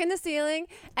 he's stuck in the ceiling,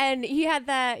 and he had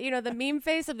that, the meme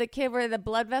face of the kid where the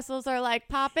blood vessels are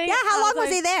popping. Yeah, how I long was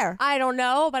like, he there? I don't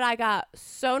know, but I got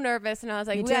so nervous, and I was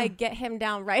like, Me we too. gotta get him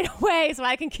down right away so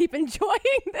I can keep enjoying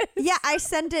this. Yeah,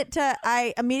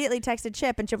 I immediately texted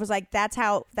Chip, and Chip was like, that's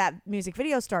how that music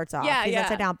video starts off. Yeah, He's yeah.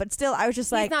 upside down. But still, I was just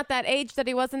He's like, not that age that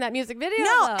he was in that music video.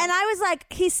 no. though. And I was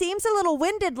like, he seems a little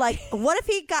winded. What if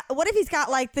he's got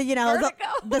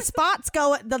the spots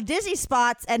the dizzy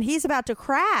spots, and he's about to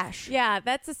crash. Yeah,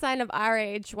 that's a sign of our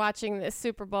age watching this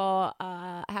Super Bowl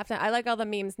halftime. I like all the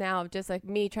memes now of just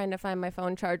me trying to find my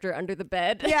phone charger under the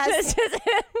bed. Yes. It's just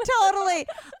him. Totally.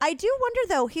 I do wonder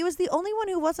though, he was the only one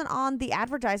who wasn't on the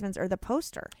advertisements or the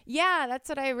poster. Yeah, that's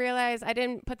what I realized. I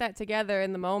didn't put that together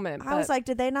in the moment. I was but like,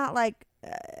 did they not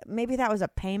maybe that was a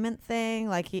payment thing?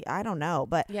 I don't know,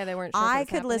 but yeah, they weren't sure. I if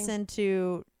it could was happening. listen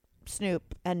to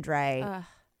Snoop and Dre Ugh.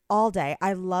 all day.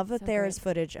 I love that So there great. is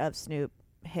footage of Snoop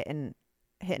hitting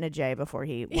a J before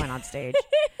he went on stage,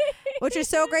 which is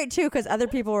so great too, because other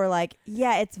people were like,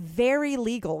 yeah, it's very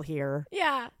legal here.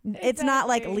 Yeah, It's not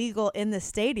exactly. legal in the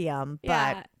stadium, but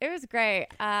Yeah, it was great.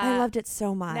 I loved it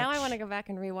so much. Now I want to go back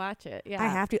and rewatch it. Yeah, I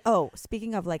have to. Oh,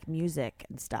 speaking of music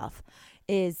and stuff,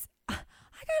 I got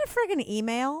a friggin'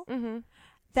 email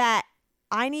that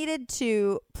I needed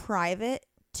to private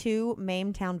 2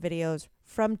 Mametown videos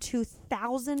from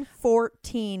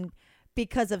 2014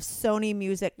 because of Sony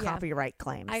Music Yeah. copyright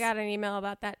claims. I got an email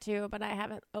about that too, but I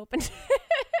haven't opened it.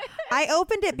 I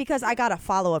opened it because I got a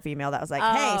follow-up email that was like,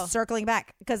 hey, Oh. circling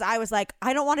back. Because I was like,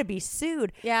 I don't want to be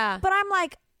sued. Yeah. But I'm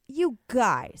like, you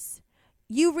guys,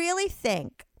 you really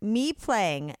think me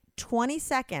playing 20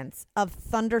 seconds of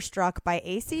Thunderstruck by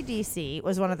AC/DC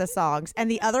was one of the songs, and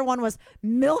the other one was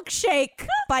Milkshake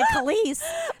by Khalees.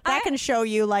 That can show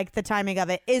you like the timing of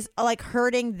it is like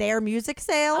hurting their music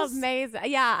sales. Amazing.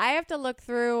 Yeah, I have to look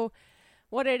through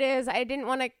what it is. I didn't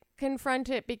want to confront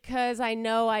it because I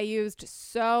know I used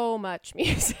so much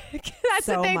music. That's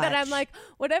the So thing that I'm much. like,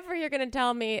 whatever you're going to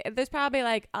tell me, there's probably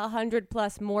like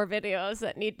 100+ more videos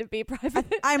that need to be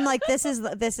private. I'm like, this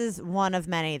is one of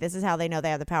many. This is how they know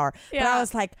they have the power. But Yeah. I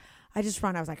was like, I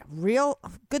was like, real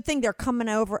good thing they're coming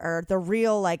over, or the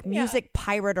real like music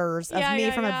pirators of Yeah, me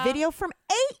yeah, from yeah. a video from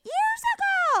 8 years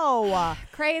ago.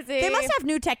 Crazy. They must have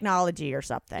new technology or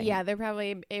something. Yeah, they're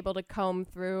probably able to comb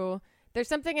through. There's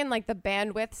something in like the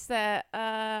bandwidths that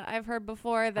I've heard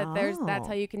before that that's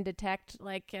how Oh. you can detect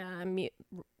like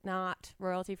not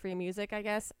royalty-free music, I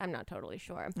guess. I'm not totally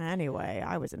sure. Anyway,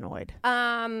 I was annoyed.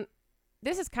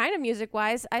 This is kind of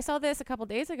music-wise. I saw this a couple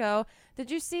days ago.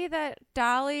 Did you see that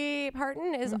Dolly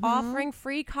Parton is offering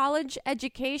free college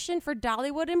education for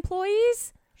Dollywood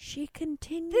employees? She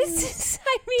continues This is,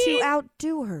 I mean, to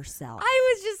outdo herself.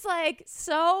 I was just like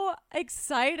so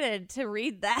excited to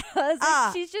read that. I was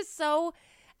like, she's just so,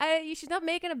 she's not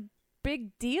making a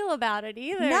big deal about it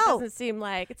either. No. It doesn't seem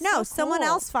like. It's No, so someone cool.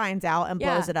 else finds out and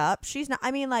Yeah. blows it up. She's not. I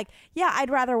mean, like, yeah,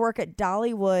 I'd rather work at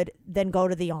Dollywood than go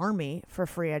to the army for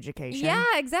free education. Yeah,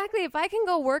 exactly. If I can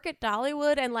go work at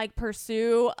Dollywood and like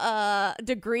pursue a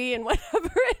degree in whatever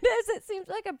it is, it seems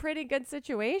like a pretty good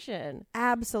situation.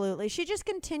 Absolutely. She just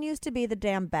continues to be the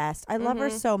damn best. I love her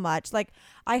Mm-hmm. so much. Like,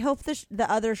 I hope the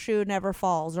other shoe never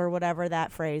falls, or whatever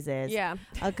that phrase is. Yeah.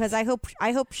 Because I hope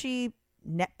she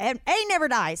A, never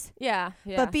dies, Yeah.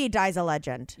 but B, dies a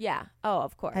legend. Yeah. Oh,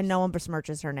 of course. And no one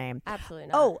besmirches her name. Absolutely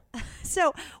not. Oh,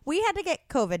 so we had to get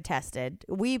COVID tested.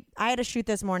 I had to shoot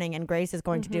this morning, and Grace is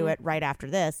going to do it right after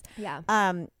this. Yeah.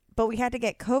 But we had to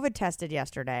get COVID tested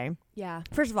yesterday. Yeah.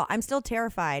 First of all, I'm still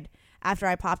terrified after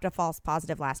I popped a false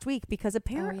positive last week, because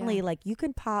apparently, like, you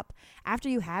can pop after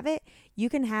you have it, you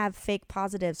can have fake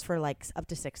positives for like up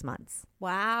to 6 months.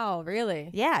 Wow. Really?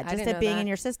 Yeah, I just didn't it know being that. in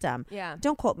your system. Yeah.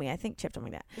 Don't quote me. I think Chip told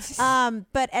me that.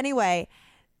 But anyway,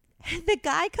 the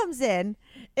guy comes in,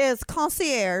 is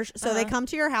concierge, so they come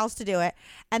to your house to do it.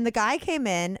 And the guy came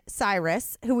in,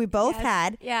 Cyrus, who we both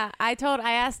had. Yeah. I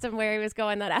asked him where he was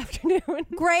going that afternoon.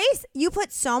 Grace, you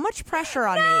put so much pressure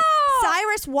on me.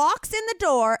 Cyrus walks in the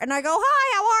door, and I go,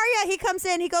 hi, how are you? He comes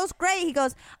in. He goes, great. He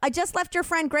goes, I just left your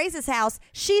friend Grace's house.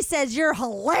 She says you're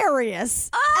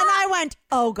hilarious. And I went,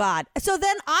 oh, God. So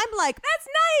then I'm like, That's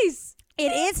nice.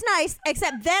 it is nice,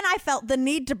 except then I felt the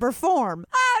need to perform.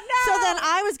 Oh, no. So then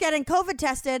I was getting COVID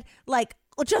tested, like,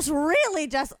 just really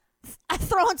just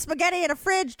throwing spaghetti in a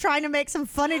fridge, trying to make some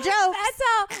funny jokes. That's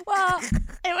how. Well,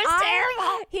 It was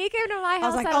terrible. He came to my house. I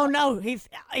was like, at- oh, no, he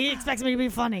expects me to be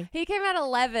funny. He came at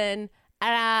 11.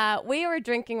 And we were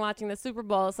drinking, watching the Super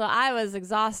Bowl, so I was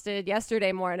exhausted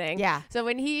yesterday morning. Yeah. So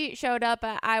when he showed up,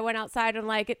 I went outside and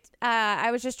I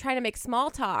was just trying to make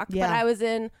small talk, Yeah. but I was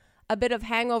in a bit of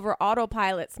hangover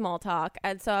autopilot small talk,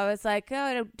 and so I was like,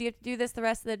 "Oh, do you have to do this the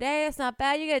rest of the day? It's not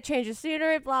bad. You got to change the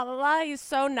scenery, blah blah blah." He's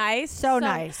so nice, So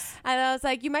nice. And I was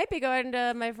like, "You might be going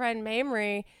to my friend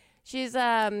Mamrie. She's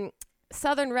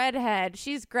Southern redhead.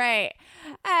 She's great."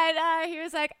 And he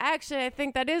was like, "Actually, I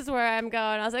think that is where I'm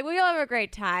going." I was like, "Well, you'll have a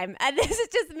great time." And this is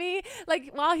just me,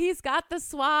 like, while he's got the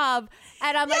swab,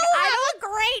 and I'm like, I have a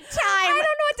great time. I don't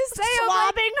know what to say. I'm like,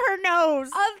 Swabbing her nose.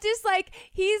 of just like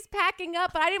he's packing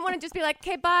up, but I didn't want to just be like,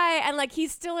 "Okay, bye," and like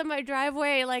he's still in my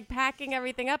driveway, like packing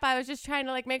everything up. I was just trying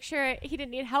to like make sure he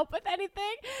didn't need help with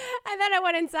anything. And then I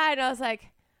went inside and I was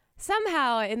like,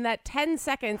 somehow in that 10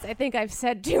 seconds, I think I've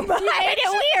said too much. You made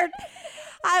it weird.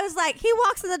 I was like, he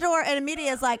walks in the door and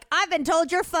immediately is like, I've been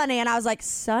told you're funny. And I was like,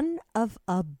 son of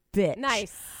a bitch.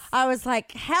 Nice. I was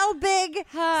like, hell big,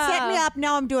 set me up.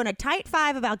 Now I'm doing a tight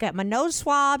 5 about getting my nose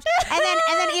swabbed. and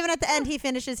then even at the end, he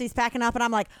finishes, he's packing up, and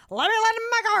I'm like, let me let him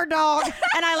my guard dog.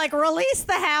 And I like release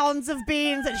the hounds of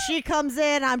beans, and she comes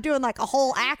in. I'm doing like a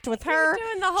whole act with her.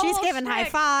 doing the whole She's giving high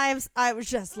shtick. fives. I was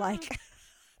just like,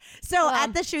 so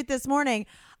at the shoot this morning,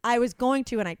 I was going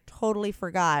to, and I totally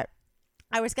forgot.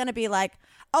 I was going to be like,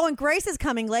 oh, and Grace is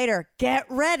coming later. Get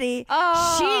ready.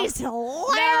 Oh. She's No,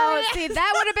 hilarious. see,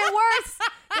 that would have been worse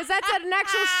because that's an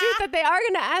actual shoot that they are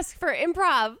going to ask for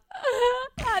improv.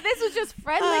 This was just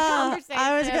friendly conversation.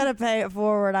 I was going to pay it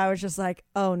forward. I was just like,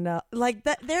 oh, no. Like,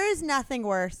 there is nothing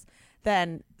worse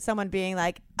than someone being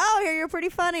like, oh, you're pretty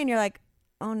funny. And you're like,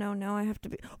 oh no, I have to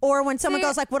be. Or when someone See-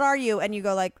 goes like, what are you? And you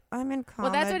go like, I'm in comedy.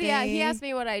 Well, that's what he asked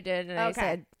me what I did, and I Okay.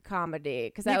 said comedy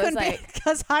because You I was couldn't like,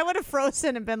 because I would have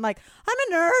frozen and been like, I'm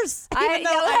a nurse. I Even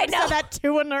though know, I I would have know. said that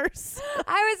to a nurse.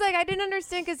 I was like, I didn't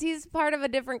understand because he's part of a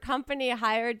different company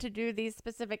hired to do these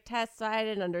specific tests, so I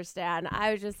didn't understand.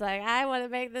 I was just like, I want to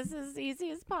make this as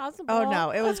easy as possible. Oh no,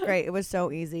 it was great. It was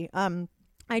so easy.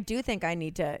 I do think I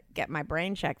need to get my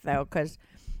brain checked though, because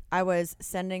I was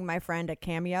sending my friend a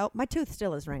Cameo. My tooth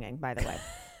still is ringing, by the way.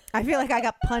 I feel like I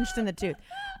got punched in the tooth.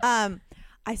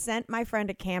 I sent my friend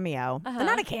a Cameo.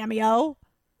 Not a Cameo.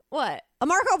 What? A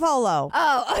Marco Polo.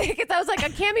 Oh, because I was like,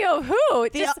 a cameo of who?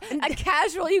 Just a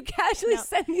casual. You casually No.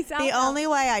 send these out. The now. only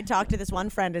way I talk to this one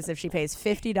friend is if she pays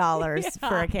 $50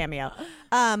 for a Cameo.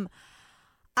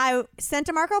 I sent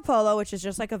a Marco Polo, which is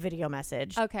just like a video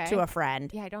message Okay. to a friend.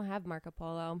 Yeah, I don't have Marco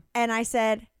Polo. And I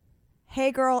said,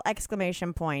 "Hey girl!"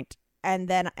 exclamation point. And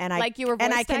then I Like you were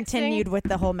and voice I continued with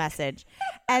the whole message.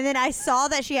 And then I saw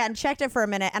that she hadn't checked it for a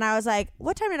minute, and I was like,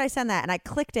 "What time did I send that?" And I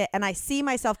clicked it, and I see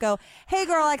myself go, "Hey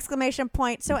girl!" exclamation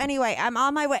point. So anyway, I'm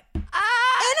on my way. In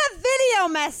a video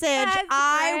message, That's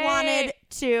I great. wanted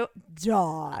to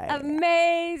die.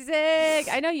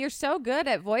 Amazing. I know you're so good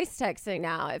at voice texting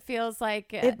now. It feels like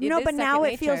But now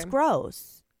it feels nature.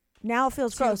 gross. Now it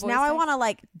feels To gross. voice Now I text? want to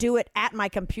like do it at my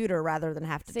computer rather than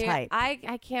have to See, type.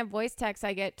 I can't voice text.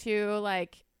 I get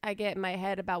I get in my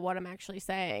head about what I'm actually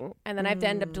saying, and then I have to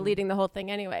end up deleting the whole thing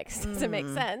anyway because it doesn't make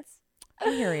sense. I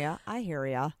hear ya. I hear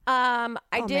ya. I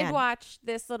Oh, did man. watch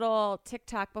this little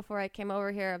TikTok before I came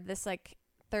over here of this like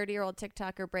 30-year-old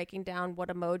TikToker breaking down what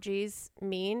emojis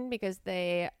mean because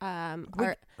they're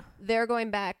going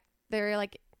back. They're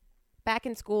like back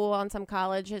in school on some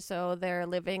college, so they're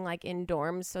living like in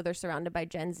dorms, so they're surrounded by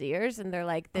Gen Zers, and they're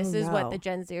like, this Oh, is no. what the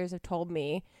Gen Zers have told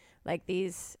me, like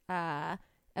these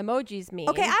emojis mean.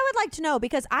 Okay, I would like to know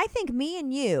because I think me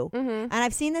and you, Mm-hmm. and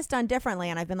I've seen this done differently,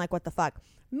 and I've been like, what the fuck?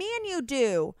 Me and you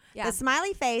do Yeah. the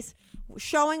smiley face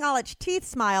showing all its teeth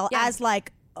smile Yeah. as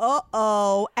like,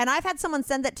 uh-oh. And I've had someone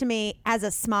send it to me as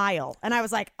a smile. And I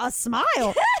was like, a smile?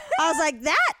 I was like,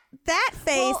 that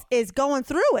face Well, is going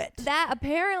through it. that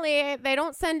apparently they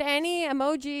don't send any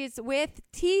emojis with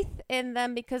teeth in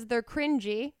them because they're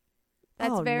cringy.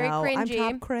 That's oh, very no. cringy.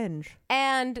 I'm top cringe.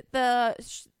 And the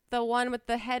one with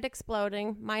the head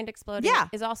exploding, mind exploding, Yeah.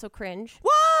 is also cringe.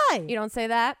 Why? You don't say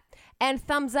that. And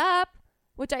thumbs up,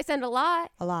 which I send a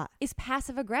lot, A lot. is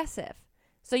passive aggressive.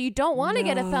 So you don't want to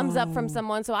get a thumbs up from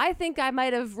someone. So I think I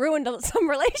might have ruined some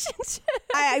relationship.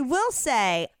 I will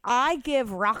say I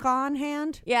give rock on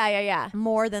hand Yeah.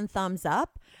 more than thumbs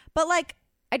up, but like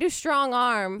I do strong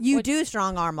arm. you do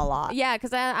strong arm a lot. Yeah,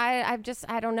 because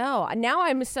I don't know. Now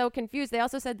I'm so confused. They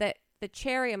also said that the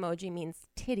cherry emoji means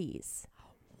titties.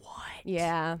 What?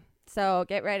 Yeah. So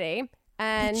get ready.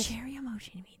 And the cherry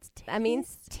emoji means titties. that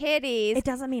means titties. It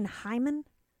doesn't mean hymen.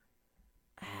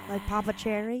 Like Papa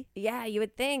Cherry. Yeah, you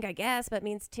would think, I guess, but it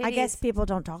means titties. I guess people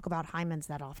don't talk about hymens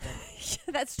that often.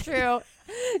 That's true.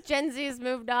 Gen Z's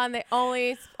moved on. They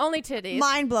only titties.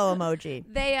 Mind blow emoji.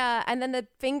 They and then the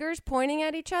fingers pointing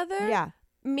at each other Yeah.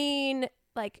 mean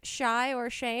like shy or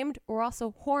ashamed or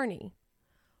also horny.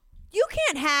 You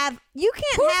can't have Who's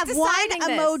one deciding this?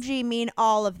 emoji mean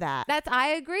all of that. I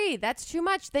agree. That's too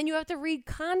much. Then you have to read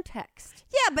context.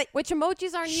 Yeah, but Which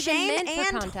emojis aren't even shame meant for and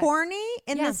context. horny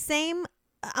in Yeah. the same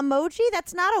emoji?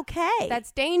 That's not okay.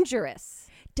 That's dangerous.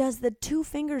 Does the two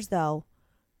fingers though?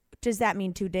 Does that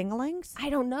mean two dinglings? I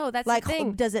don't know. That's Like, the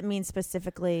thing. does it mean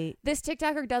specifically? This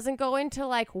TikToker doesn't go into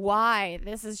like why.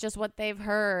 This is just what they've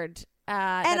heard.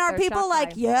 And that are they're people shocked like,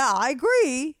 by. yeah, I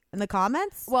agree in the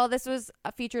comments? Well, this was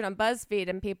featured on BuzzFeed,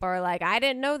 and people are like, I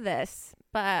didn't know this,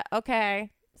 but okay.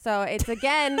 So it's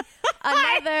again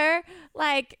another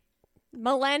like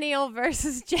millennial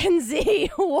versus Gen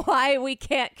Z why we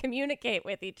can't communicate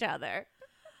with each other.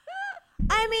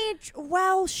 I mean,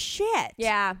 well, shit.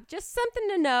 Yeah, just something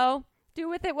to know. Do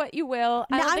with it what you will.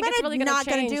 I No, don't I'm think it's really not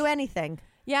going gonna to do anything.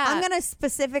 Yeah, I'm gonna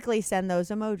specifically send those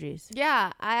emojis.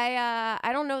 Yeah, I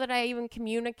don't know that I even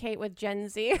communicate with Gen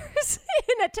Zers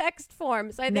in a text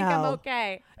form, so I think I'm No.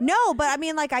 okay. No, but I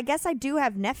mean, like, I guess I do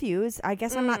have nephews. I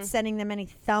guess I'm not sending them any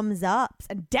thumbs ups,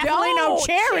 and definitely no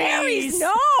cherries.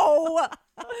 No,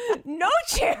 no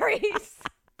cherries.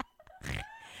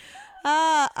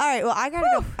 All right. Well, I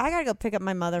gotta go pick up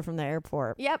my mother from the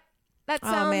airport. Yep, that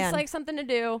Oh, sounds man. like something to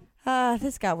do.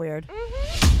 This got weird.